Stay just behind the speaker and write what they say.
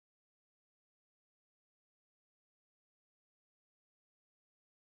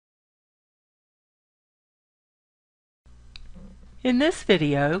In this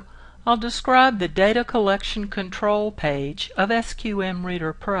video, I'll describe the data collection control page of SQM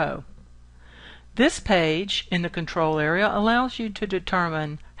Reader Pro. This page in the control area allows you to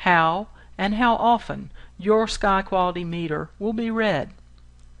determine how and how often your sky quality meter will be read.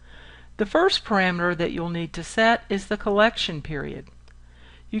 The first parameter that you'll need to set is the collection period.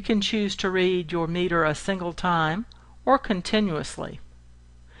 You can choose to read your meter a single time or continuously.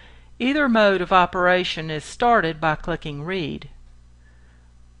 Either mode of operation is started by clicking Read.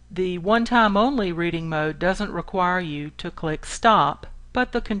 The one-time only reading mode doesn't require you to click Stop,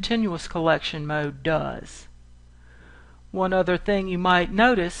 but the continuous collection mode does. One other thing you might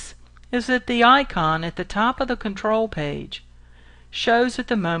notice is that the icon at the top of the control page shows at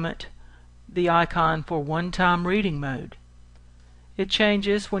the moment the icon for one-time reading mode. It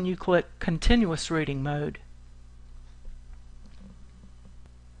changes when you click Continuous Reading Mode.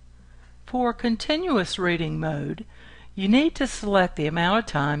 For Continuous Reading Mode, you need to select the amount of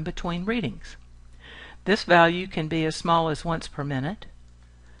time between readings. This value can be as small as once per minute,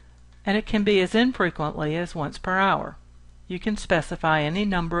 and it can be as infrequently as once per hour. You can specify any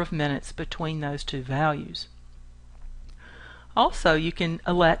number of minutes between those two values. Also, you can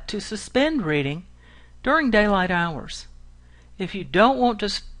elect to suspend reading during daylight hours. If you don't want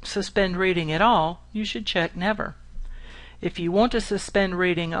to suspend reading at all, you should check Never. If you want to suspend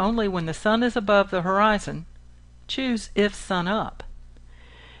reading only when the sun is above the horizon, choose If Sun Up.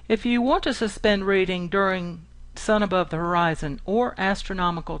 If you want to suspend reading during sun above the horizon or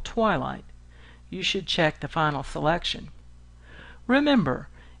astronomical twilight, you should check the final selection. Remember,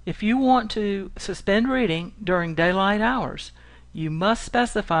 if you want to suspend reading during daylight hours, you must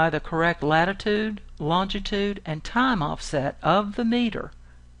specify the correct latitude, longitude, and time offset of the meter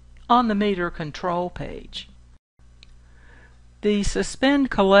on the meter control page. The suspend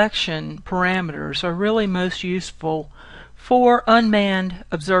collection parameters are really most useful for unmanned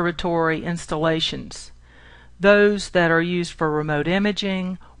observatory installations, those that are used for remote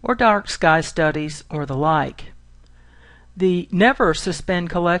imaging or dark sky studies or the like. The Never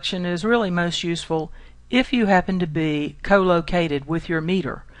Suspend collection is really most useful if you happen to be co-located with your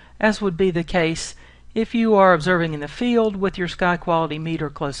meter, as would be the case if you are observing in the field with your sky quality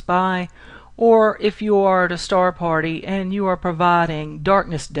meter close by, or if you are at a star party and you are providing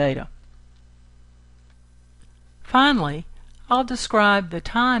darkness data. Finally, I'll describe the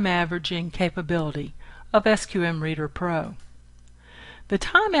time averaging capability of SQM Reader Pro. The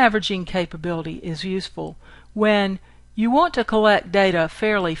time averaging capability is useful when you want to collect data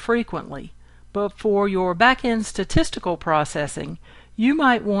fairly frequently, but for your back-end statistical processing, you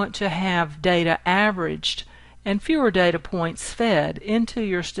might want to have data averaged and fewer data points fed into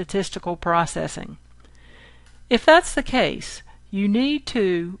your statistical processing. If that's the case, you need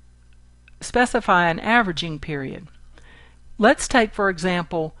to specify an averaging period. Let's take, for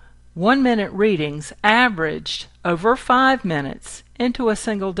example, 1-minute readings averaged over 5 minutes into a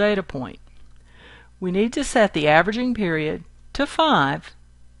single data point. We need to set the averaging period to 5,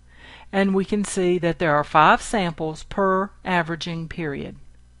 and we can see that there are 5 samples per averaging period.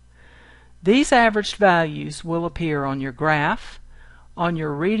 These averaged values will appear on your graph, on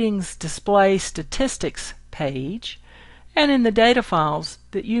your Readings Display Statistics page, and in the data files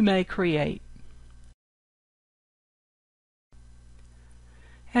that you may create.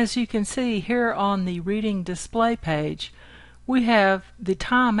 As you can see here on the Reading Display page, we have the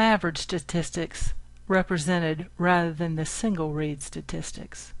time average statistics represented rather than the single read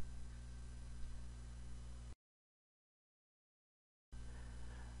statistics.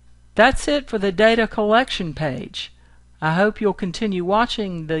 That's it for the data collection page. I hope you'll continue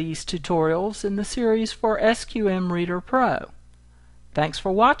watching these tutorials in the series for SQM Reader Pro. Thanks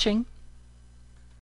for watching.